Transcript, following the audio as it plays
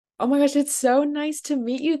Oh my gosh, it's so nice to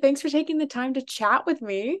meet you. Thanks for taking the time to chat with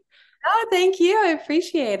me. Oh, thank you. I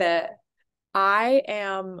appreciate it. I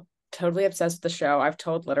am totally obsessed with the show. I've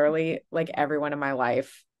told literally like everyone in my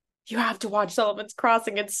life, you have to watch Sullivan's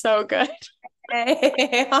Crossing. It's so good.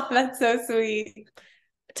 Hey, oh, that's so sweet.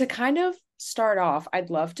 To kind of start off,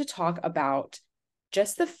 I'd love to talk about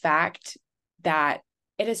just the fact that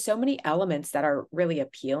it has so many elements that are really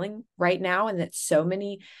appealing right now, and that so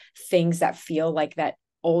many things that feel like that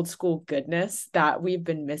old school goodness that we've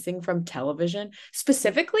been missing from television.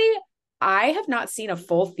 Specifically, I have not seen a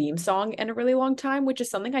full theme song in a really long time, which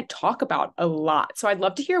is something I talk about a lot. So I'd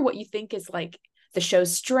love to hear what you think is like the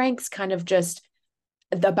show's strengths, kind of just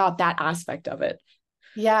about that aspect of it.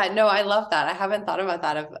 Yeah, no, I love that. I haven't thought about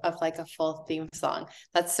that of like a full theme song.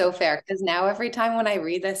 That's so fair. Because now every time when I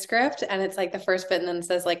read the script and it's like the first bit and then it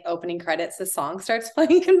says like opening credits, the song starts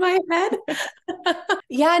playing in my head.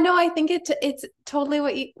 Yeah, no, I think it's totally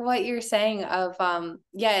what you're saying of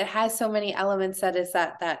yeah, it has so many elements that is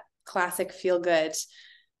that classic feel good.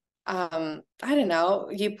 I don't know,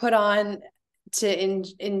 you put on to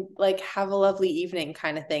in like have a lovely evening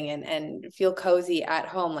kind of thing and feel cozy at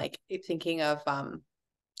home, like thinking of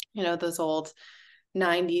those old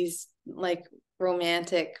 90s like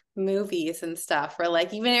romantic movies and stuff, or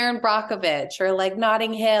like even Aaron Brockovich or like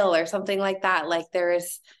Notting Hill or something like that. Like there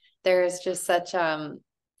is just such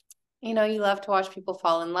you love to watch people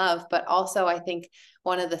fall in love, but also I think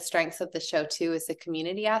one of the strengths of the show too is the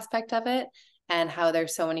community aspect of it and how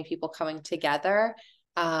there's so many people coming together.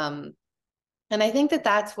 Um, and I think that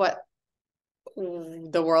that's what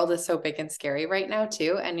the world is so big and scary right now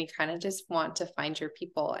too. And you kind of just want to find your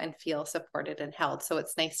people and feel supported and held. So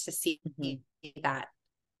it's nice to see Mhm. that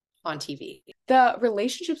on TV. The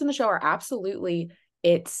relationships in the show are absolutely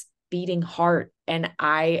its beating heart, and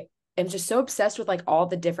I am just so obsessed with like all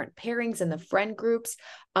the different pairings and the friend groups.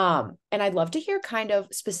 And I'd love to hear kind of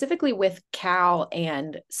specifically with Cal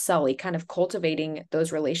and Sully kind of cultivating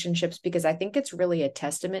those relationships, because I think it's really a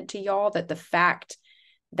testament to y'all that the fact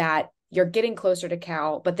that you're getting closer to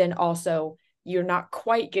Cal, but then also you're not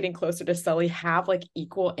quite getting closer to Sully, have like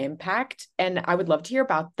equal impact. And I would love to hear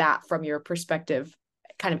about that from your perspective,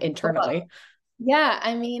 kind of internally. Yeah,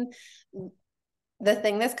 I mean, the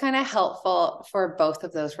thing that's kind of helpful for both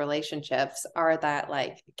of those relationships are that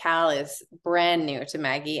like Cal is brand new to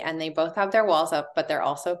Maggie and they both have their walls up, but they're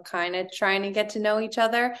also kind of trying to get to know each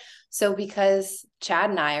other. So because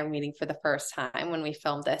Chad and I are meeting for the first time when we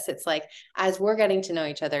filmed this, it's like as we're getting to know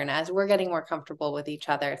each other and as we're getting more comfortable with each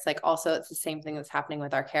other, it's like also it's the same thing that's happening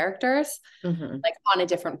with our characters, Mm-hmm. like on a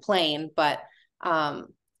different plane. But um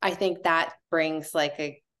I think that brings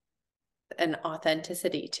like an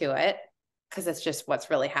authenticity to it because it's just what's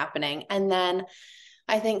really happening. And then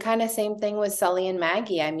I think kind of same thing with Sully and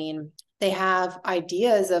Maggie. I mean, they have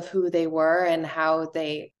ideas of who they were and how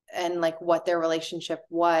they and like what their relationship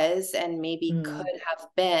was and maybe could Mm-hmm. have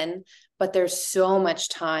been, but there's so much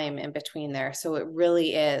time in between there. So it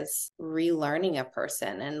really is relearning a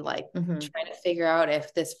person and like Mm-hmm. trying to figure out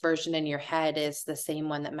if this version in your head is the same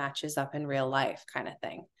one that matches up in real life kind of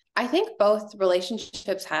thing. I think both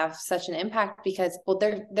relationships have such an impact because well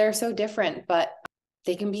they're so different, but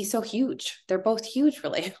they can be so huge. They're both huge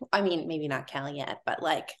really. I mean, maybe not Callie yet, but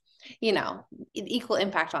like, you know, equal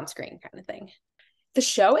impact on screen kind of thing. The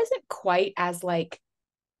show isn't quite as like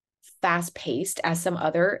fast paced as some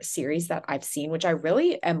other series that I've seen, which I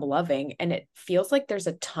really am loving. And it feels like there's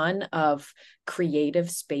a ton of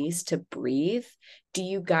creative space to breathe. Do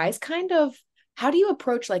you guys kind of, how do you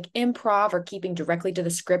approach like improv or keeping directly to the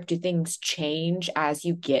script? Do things change as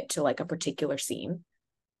you get to like a particular scene?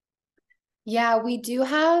 Yeah, we do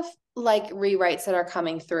have like rewrites that are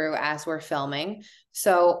coming through as we're filming.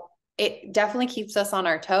 So it definitely keeps us on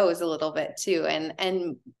our toes a little bit too.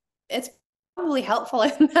 And it's probably helpful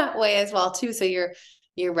in that way as well too. So you're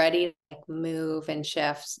ready to like move and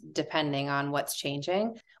shift depending on what's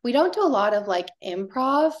changing. We don't do a lot of like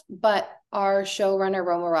improv, but our showrunner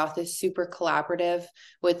Roma Roth is super collaborative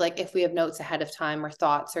with like if we have notes ahead of time or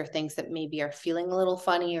thoughts or things that maybe are feeling a little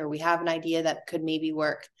funny or we have an idea that could maybe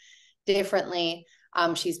work differently.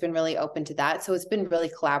 She's been really open to that. So it's been really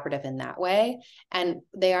collaborative in that way. And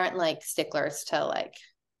they aren't like sticklers to like,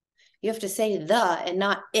 you have to say the and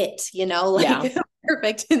not it, Yeah. like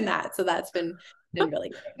perfect in that. So that's been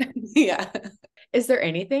really great. Yeah. Is there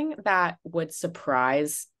anything that would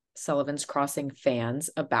surprise Sullivan's Crossing fans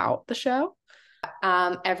about the show?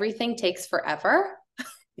 Everything takes forever.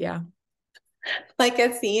 Yeah. Like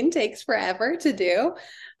a scene takes forever to do.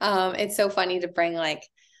 It's so funny to bring like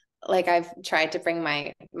I've tried to bring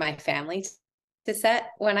my family to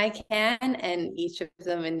set when I can, and each of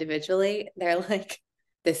them individually, they're like,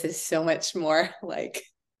 this is so much more like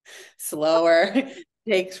slower,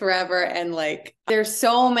 takes forever, and like there's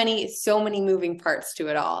so many moving parts to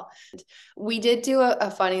it all. We did do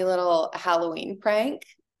a funny little Halloween prank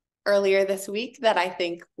earlier this week that I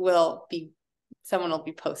think someone will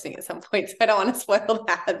be posting at some point, so I don't want to spoil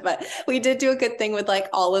that, but we did do a good thing with like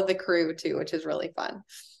all of the crew too, which is really fun.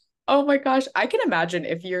 Oh my gosh, I can imagine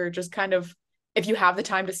if you're just kind of, if you have the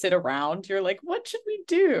time to sit around, you're like, what should we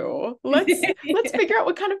do? Let's figure out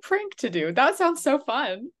what kind of prank to do. That sounds so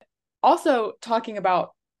fun. Also, talking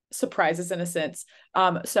about surprises in a sense.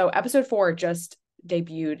 So episode 4 just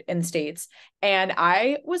debuted in the States, and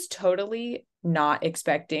I was totally not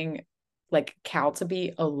expecting like Cal to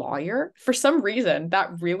be a lawyer. For some reason,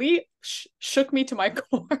 that really shook me to my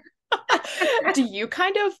core. Do you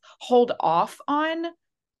kind of hold off on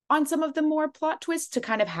some of the more plot twists to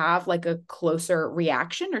kind of have like a closer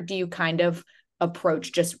reaction, or do you kind of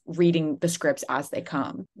approach just reading the scripts as they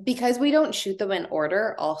come? Because we don't shoot them in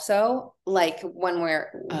order also, like when Oh we're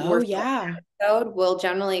filming yeah. an episode, we'll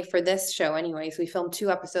generally, for this show anyways, we film 2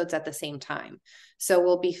 episodes at the same time. So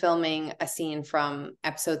we'll be filming a scene from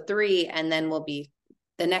episode 3, and then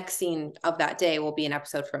the next scene of that day will be an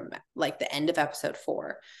episode from like the end of episode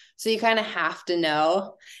 4. So you kind of have to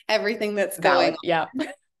know everything that's going Valid. Yeah.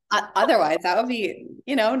 Otherwise, that would be,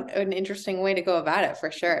 an interesting way to go about it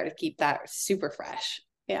for sure, to keep that super fresh.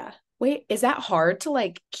 Yeah. Wait, is that hard to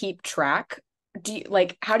like keep track? Do you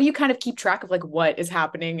like, how do you kind of keep track of like what is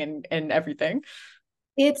happening and everything?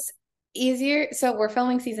 It's easier. So we're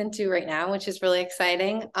filming season 2 right now, which is really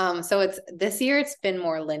exciting. So it's this year it's been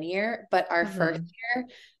more linear, but our first Mhm. year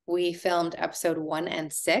we filmed episode 1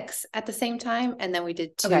 and 6 at the same time, and then we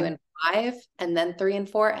did 2 Okay. and 5, and then 3 and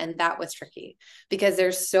 4, and that was tricky because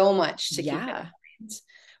there's so much to keep in Yeah. mind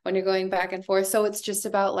when you're going back and forth. So it's just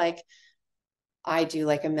about like I do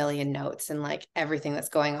like a million notes and like everything that's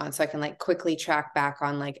going on. So I can like quickly track back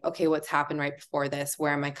on like, okay, what's happened right before this?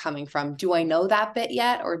 Where am I coming from? Do I know that bit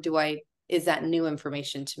yet? Or is that new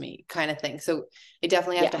information to me kind of thing? So you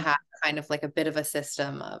definitely have to Yeah. have kind of like a bit of a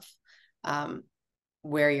system of um,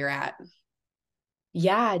 where you're at.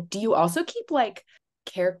 Yeah. Do you also keep like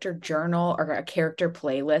character journal or a character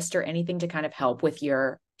playlist or anything to kind of help with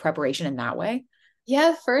your preparation in that way?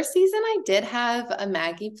 Yeah, first season I did have a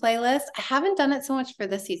Maggie playlist. I haven't done it so much for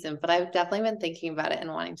this season, but I've definitely been thinking about it and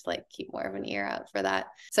wanting to like keep more of an ear out for that.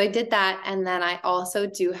 So I did that. And then I also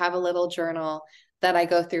do have a little journal that I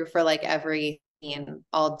go through for like every scene.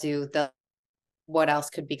 I'll do the what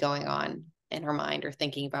else could be going on in her mind or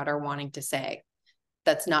thinking about or wanting to say.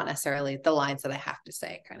 That's not necessarily the lines that I have to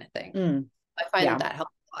say kind of thing. Mm, I find that yeah. that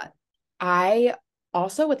helps a lot. I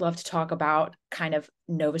also would love to talk about kind of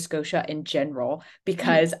Nova Scotia in general Mhm.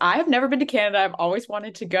 because I have never been to Canada. I've always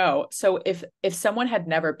wanted to go. So if someone had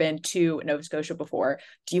never been to Nova Scotia before,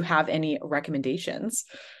 do you have any recommendations?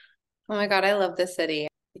 Oh my God, I love this city.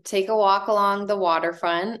 Take a walk along the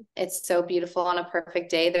waterfront. It's so beautiful on a perfect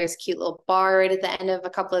day. There's a cute little bar right at the end of a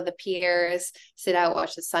couple of the piers. Sit out,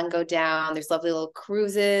 watch the sun go down. There's lovely little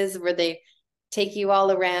cruises where they take you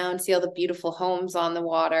all around, see all the beautiful homes on the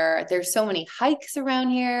water. There's so many hikes around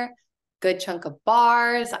here. Good chunk of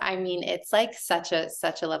bars. I mean, it's like such a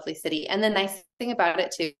lovely city. And the nice thing about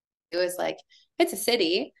it too is like it's a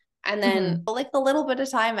city. And then Mhm. like a little bit of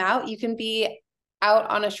time out, you can be out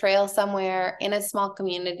on a trail somewhere in a small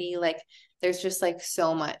community. Like there's just like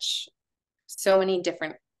so many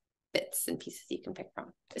different bits and pieces you can pick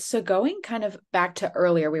from. So going kind of back to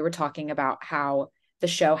earlier, we were talking about how the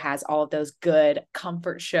show has all of those good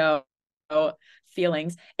comfort show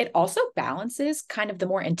feelings. It also balances kind of the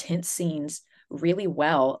more intense scenes really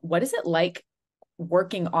well. What is it like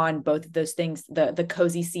working on both of those things, the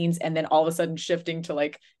cozy scenes, and then all of a sudden shifting to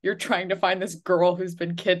like you're trying to find this girl who's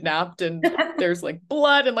been kidnapped and there's like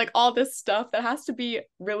blood and like all this stuff that has to be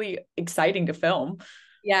really exciting to film.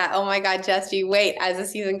 Yeah. Oh my God, Jess, you wait as the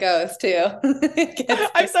season goes too. It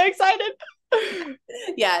gets I'm good. so excited.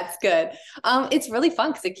 Yeah, it's good. It's really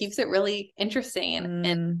fun because it keeps it really interesting and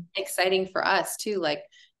Mm. exciting for us too. Like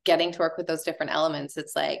getting to work with those different elements.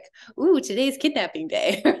 It's like, ooh, today's kidnapping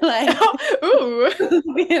day. Like, Ooh.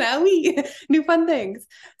 we do fun things.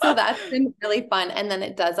 So that's been really fun. And then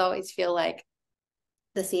it does always feel like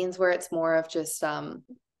the scenes where it's more of just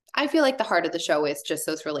I feel like the heart of the show is just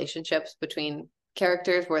those relationships between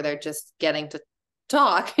characters where they're just getting to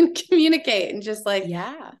talk and communicate and just like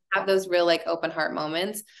Yeah. have those real like open heart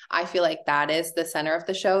moments. I feel like that is the center of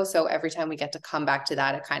the show. So every time we get to come back to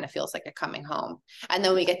that, it kind of feels like a coming home. And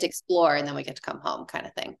then we get to explore and then we get to come home kind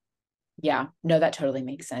of thing. Yeah. No, that totally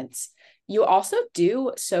makes sense. You also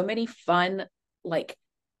do so many fun, like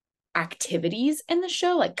activities in the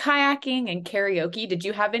show, like kayaking and karaoke? Did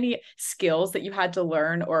you have any skills that you had to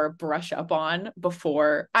learn or brush up on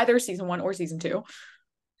before either season 1 or season 2?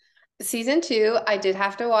 Season 2, I did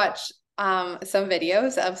have to watch some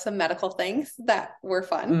videos of some medical things that were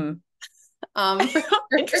fun. Mm.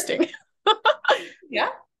 For Interesting. yeah,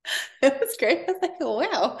 it was great. I was like,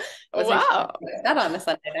 wow, wasn't sure Wow. that on a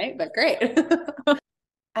Sunday night, but great.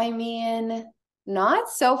 I mean, not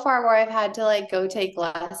so far where I've had to like go take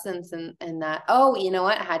lessons and that. Oh, you know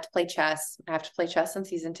what? I had to play chess. I have to play chess in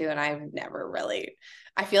season 2, and I've never really.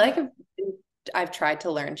 I feel like I've tried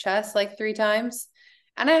to learn chess like 3 times,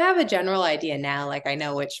 and I have a general idea now. Like I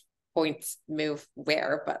know which points move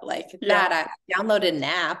where, but like Yeah. that, I downloaded an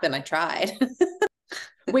app and I tried.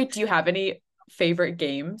 Wait, do you have any favorite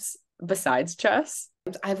games besides chess?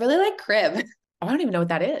 I really like crib. I don't even know what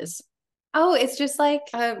that is. Oh, it's just like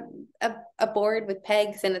a board with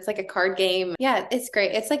pegs, and it's like a card game. Yeah, it's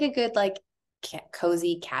great. It's like a good like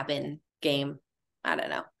cozy cabin game. I don't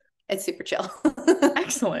know. It's super chill.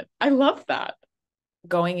 Excellent. I love that.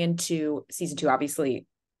 Going into season 2, obviously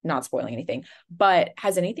not spoiling anything, but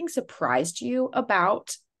has anything surprised you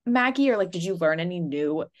about Maggie, or like did you learn any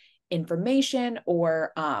new information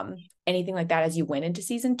or anything like that as you went into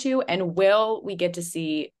season 2? And will we get to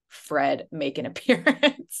see Fred make an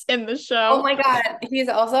appearance in the Oh show? my God. He's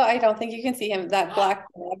also, I don't think you can see him, that black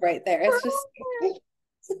blob right there. It's just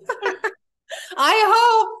I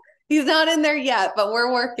hope he's not in there yet, but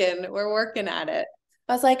we're working. We're working at it.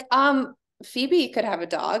 I was like, Phoebe could have a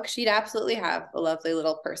dog. She'd absolutely have a lovely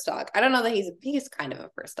little purse dog. I don't know that he's kind of a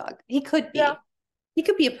purse dog. He could be. Yeah. He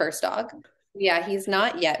could be a purse dog. Yeah, he's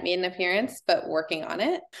not yet made an appearance, but working on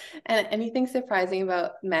it. And anything surprising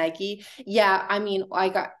about Maggie? Yeah, I mean,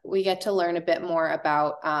 we get to learn a bit more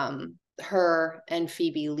about her and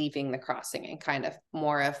Phoebe leaving the crossing, and kind of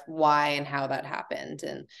more of why and how that happened,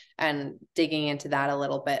 and digging into that a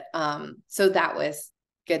little bit. So that was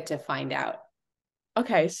good to find out.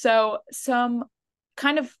 Okay, so some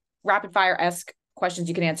kind of rapid fire-esque questions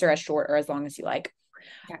you can answer as short or as long as you like.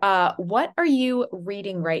 Okay. What are you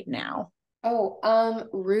reading right now? Oh,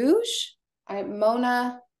 Rouge.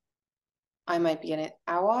 Mona. I might be in it.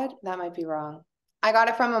 Awad? That might be wrong. I got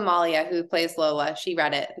it from Amalia, who plays Lola. She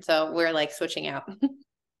read it, so we're like switching out.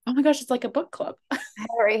 Oh my gosh, it's like a book club. I have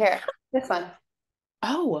it right here. This one.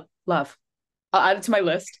 Oh, love. I'll add it to my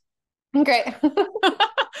list. Great.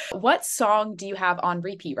 What song do you have on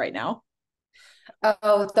repeat right now?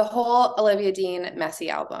 Oh, the whole Olivia Dean Messy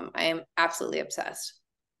album. I am absolutely obsessed.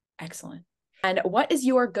 Excellent. And what is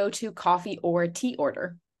your go-to coffee or tea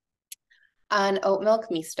order? An oat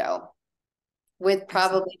milk misto with Excellent.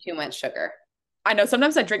 probably too much sugar. I know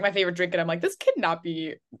sometimes I drink my favorite drink and I'm like, this cannot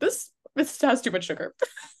be this has too much sugar.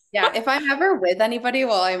 Yeah, if I'm ever with anybody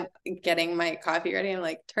while I'm getting my coffee ready, I'm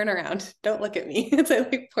like, turn around. Don't look at me as I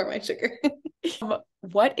like pour my sugar.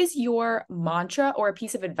 What is your mantra or a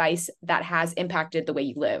piece of advice that has impacted the way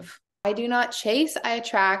you live? I do not chase, I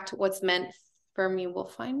attract. What's meant for me will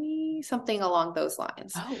find me, something along those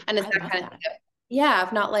lines. Oh, And it's I that love kind that. of, yeah,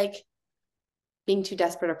 if not like being too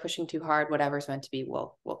desperate or pushing too hard, whatever's meant to be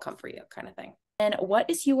will come for you kind of thing. And what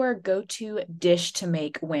is your go-to dish to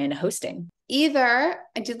make when hosting? Either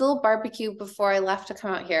I did a little barbecue before I left to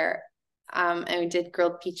come out here. And we did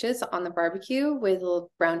grilled peaches on the barbecue with a little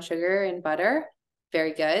brown sugar and butter.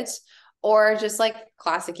 Very good. Or just like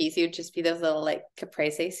classic easy would just be those little like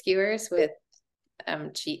caprese skewers with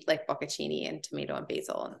like bocconcini and tomato and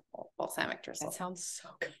basil and balsamic drizzle. That sounds so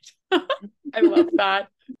good. I love that.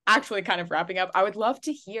 Actually, kind of wrapping up, I would love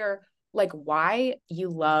to hear like why you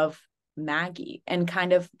love Maggie and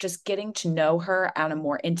kind of just getting to know her on a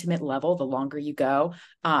more intimate level the longer you go.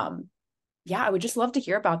 Yeah, I would just love to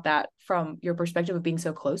hear about that from your perspective of being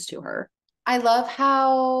so close to her. I love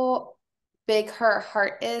how big her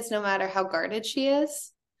heart is, no matter how guarded she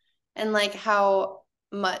is, and like how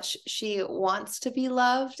much she wants to be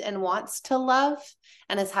loved and wants to love,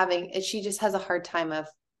 and she just has a hard time of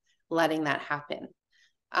letting that happen.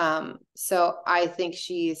 So I think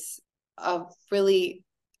she's a really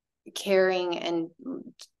caring and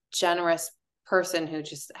generous person who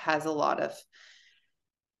just has a lot of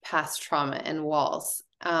past trauma and walls.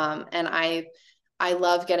 And I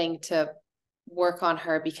love getting to work on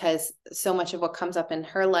her, because so much of what comes up in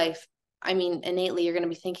her life, I mean, innately you're going to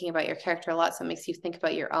be thinking about your character a lot, so it makes you think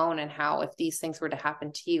about your own, and how if these things were to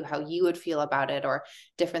happen to you, how you would feel about it, or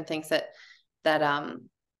different things that are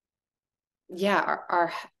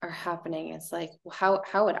happening. It's like, how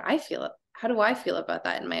would I feel? How do I feel about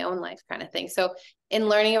that in my own life, kind of thing. So in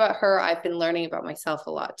learning about her, I've been learning about myself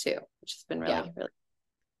a lot too, which has been really, Yeah. really.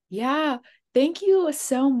 Yeah. Thank you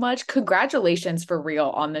so much. Congratulations for real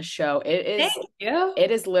on this show. Thank you.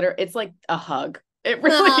 It's like a hug. It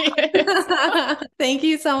really is. Aw. Thank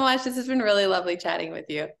you so much. This has been really lovely chatting with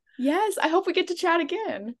you. Yes, I hope we get to chat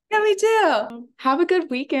again. Yeah, me too. Have a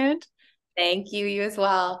good weekend. Thank you. You as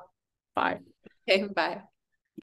well. Bye. Okay, bye.